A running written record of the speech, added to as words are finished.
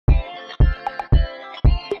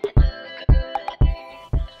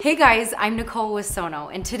Hey guys, I'm Nicole with Sono,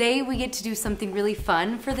 and today we get to do something really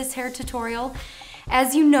fun for this hair tutorial.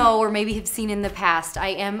 As you know, or maybe have seen in the past, I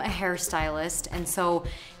am a hairstylist, and so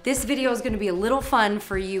this video is going to be a little fun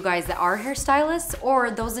for you guys that are hairstylists, or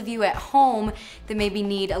those of you at home that maybe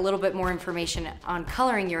need a little bit more information on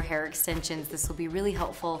coloring your hair extensions. This will be really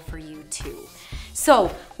helpful for you too. So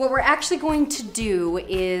what we're actually going to do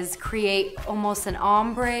is create almost an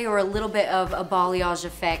ombre or a little bit of a balayage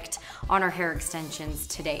effect on our hair extensions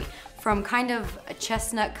today, from kind of a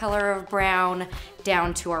chestnut color of brown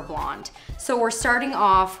down to our blonde. So we're starting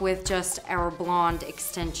off with just our blonde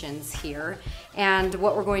extensions here, and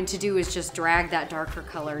what we're going to do is just drag that darker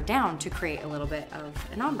color down to create a little bit of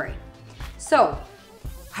an ombre. So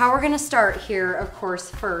how we're gonna start here, of course,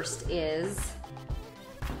 first is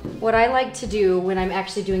what I like to do when I'm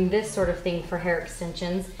actually doing this sort of thing for hair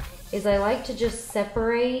extensions is I like to just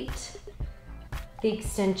separate the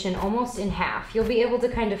extension almost in half. You'll be able to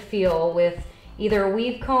kind of feel with either a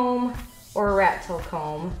weave comb or a rat tail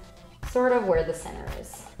comb sort of where the center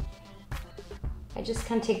is. I just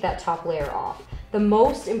kind of take that top layer off. The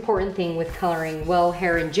most important thing with coloring, well,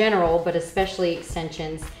 hair in general, but especially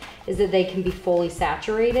extensions, is that they can be fully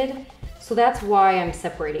saturated. So that's why I'm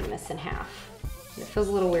separating this in half. It feels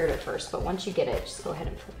a little weird at first, but once you get it, just go ahead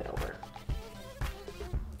and flip it over.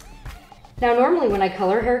 Now, normally when I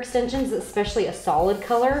color hair extensions, especially a solid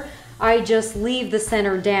color, I just leave the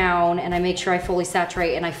center down and I make sure I fully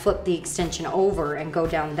saturate and I flip the extension over and go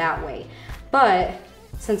down that way. But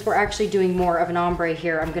since we're actually doing more of an ombre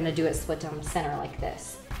here, I'm gonna do it split down the center like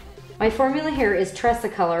this. My formula here is Tressa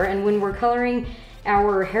color, and when we're coloring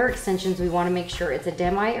our hair extensions, we wanna make sure it's a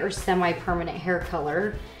demi or semi-permanent hair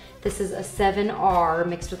color. This is a 7R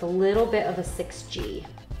mixed with a little bit of a 6G.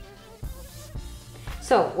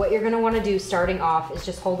 So what you're gonna wanna do starting off is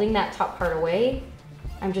just holding that top part away.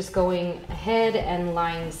 I'm just going ahead and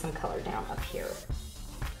laying some color down up here.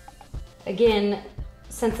 Again,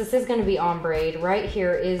 since this is gonna be ombre, right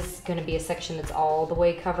here is gonna be a section that's all the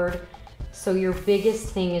way covered. So your biggest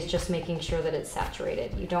thing is just making sure that it's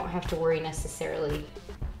saturated. You don't have to worry necessarily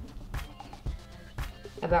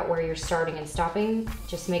about where you're starting and stopping.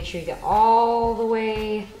 Just make sure you get all the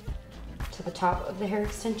way to the top of the hair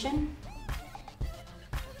extension.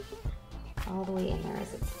 All the way in there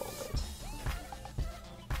as it's folded.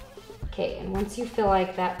 Okay, and once you feel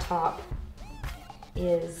like that top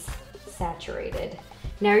is saturated,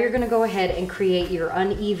 now you're gonna go ahead and create your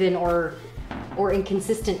uneven or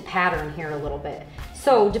inconsistent pattern here a little bit.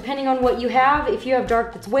 So depending on what you have, if you have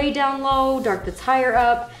dark that's way down low, dark that's higher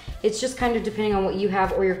up, it's just kind of depending on what you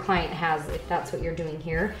have or your client has, if that's what you're doing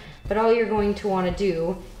here. But all you're going to want to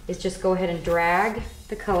do is just go ahead and drag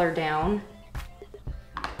the color down,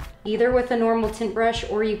 either with a normal tint brush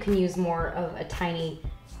or you can use more of a tiny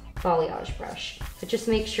balayage brush. But just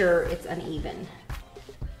make sure it's uneven.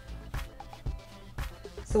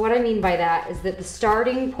 So what I mean by that is that the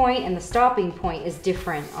starting point and the stopping point is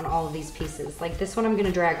different on all of these pieces. Like this one I'm going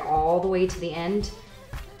to drag all the way to the end,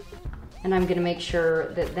 and I'm gonna make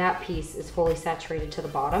sure that that piece is fully saturated to the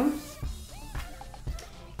bottom.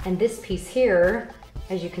 And this piece here,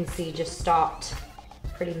 as you can see, just stopped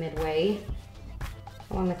pretty midway.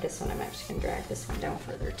 Along with this one, I'm actually gonna drag this one down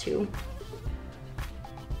further too.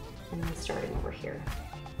 And then starting over here.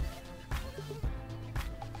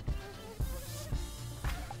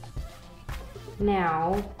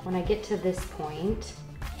 Now, when I get to this point,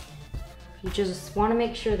 you just wanna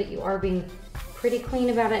make sure that you are being pretty clean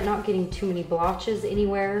about it, not getting too many blotches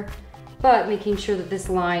anywhere, but making sure that this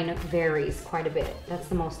line varies quite a bit. That's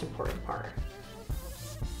the most important part.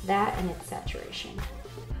 That and its saturation.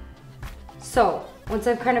 So once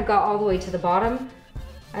I've kind of got all the way to the bottom,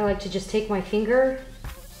 I like to just take my finger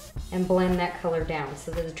and blend that color down so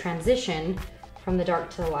that the transition from the dark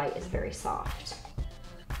to the light is very soft.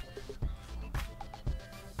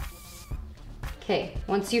 Okay,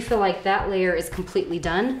 once you feel like that layer is completely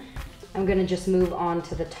done, I'm gonna just move on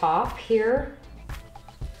to the top here.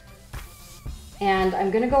 And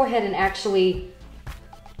I'm gonna go ahead and actually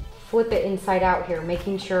flip it inside out here,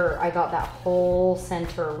 making sure I got that whole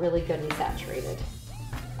center really good and saturated.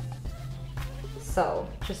 So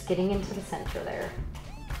just getting into the center there,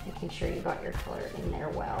 making sure you got your color in there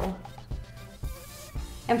well.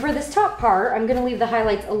 And for this top part, I'm gonna leave the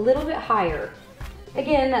highlights a little bit higher.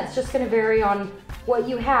 Again, that's just gonna vary on what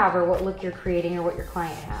you have or what look you're creating or what your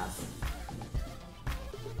client has.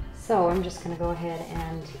 So I'm just gonna go ahead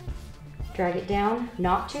and drag it down,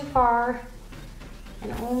 not too far,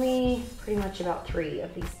 and only pretty much about 3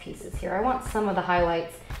 of these pieces here. I want some of the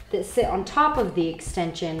highlights that sit on top of the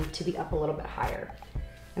extension to be up a little bit higher.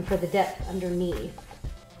 And for the depth underneath,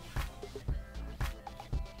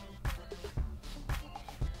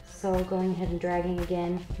 So going ahead and dragging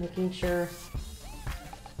again, making sure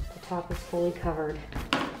the top is fully covered.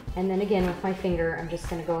 And then again with my finger, I'm just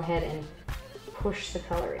gonna go ahead and push the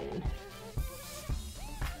color in.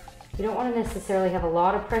 You don't want to necessarily have a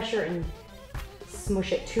lot of pressure and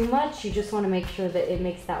smush it too much. You just want to make sure that it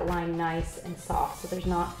makes that line nice and soft so there's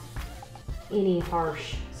not any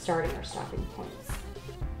harsh starting or stopping points.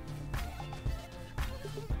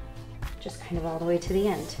 Just kind of all the way to the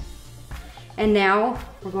end. And now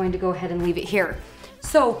we're going to go ahead and leave it here.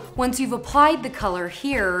 So once you've applied the color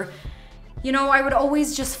here, you know, I would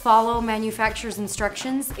always just follow manufacturer's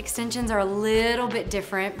instructions. Extensions are a little bit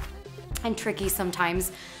different and tricky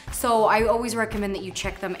sometimes. So I always recommend that you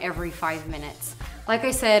check them every 5 minutes. Like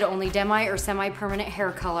I said, only demi or semi-permanent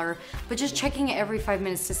hair color, but just checking it every 5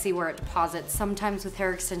 minutes to see where it deposits. Sometimes with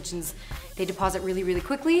hair extensions, they deposit really, really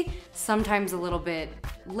quickly, sometimes a little bit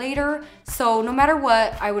later. So no matter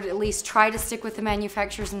what, I would at least try to stick with the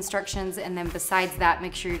manufacturer's instructions, and then besides that,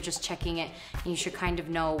 make sure you're just checking it, and you should kind of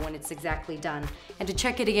know when it's exactly done. And to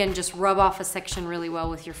check it again, just rub off a section really well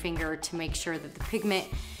with your finger to make sure that the pigment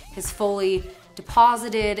is fully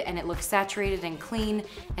deposited and it looks saturated and clean,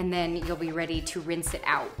 and then you'll be ready to rinse it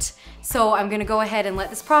out. So I'm gonna go ahead and let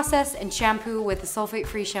this process and shampoo with the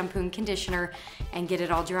sulfate-free shampoo and conditioner and get it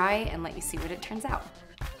all dry and let you see what it turns out.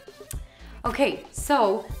 Okay,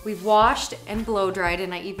 so we've washed and blow dried,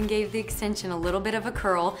 and I even gave the extension a little bit of a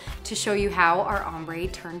curl to show you how our ombre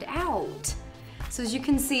turned out. So as you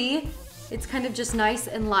can see, it's kind of just nice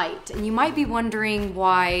and light, and you might be wondering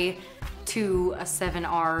why to a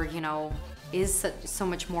 7R, you know, is so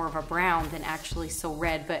much more of a brown than actually so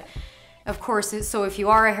red. But of course, so if you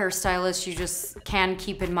are a hairstylist, you just can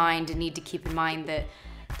keep in mind and need to keep in mind that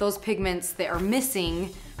those pigments that are missing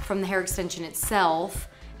from the hair extension itself,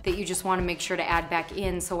 that you just want to make sure to add back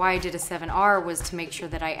in. So why I did a 7R was to make sure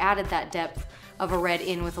that I added that depth of a red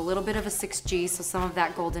in with a little bit of a 6G, so some of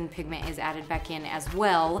that golden pigment is added back in as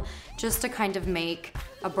well, just to kind of make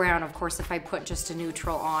a brown. Of course, if I put just a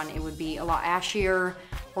neutral on, it would be a lot ashier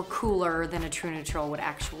or cooler than a true neutral would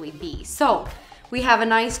actually be. So we have a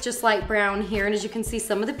nice just light brown here, and as you can see,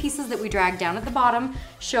 some of the pieces that we dragged down at the bottom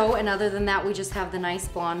show, and other than that, we just have the nice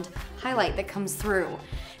blonde highlight that comes through.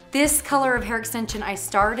 This color of hair extension I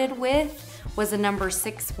started with was a number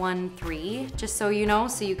 613, just so you know,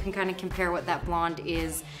 so you can kind of compare what that blonde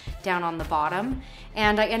is down on the bottom.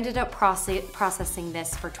 And I ended up processing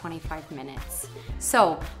this for 25 minutes.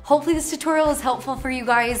 So hopefully this tutorial is helpful for you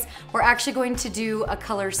guys. We're actually going to do a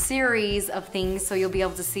color series of things, so you'll be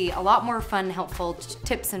able to see a lot more fun, helpful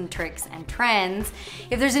tips and tricks and trends.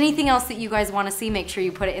 If there's anything else that you guys want to see, make sure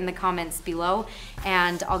you put it in the comments below,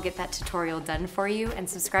 and I'll get that tutorial done for you. And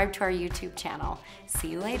subscribe to our YouTube channel. See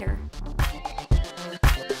you later.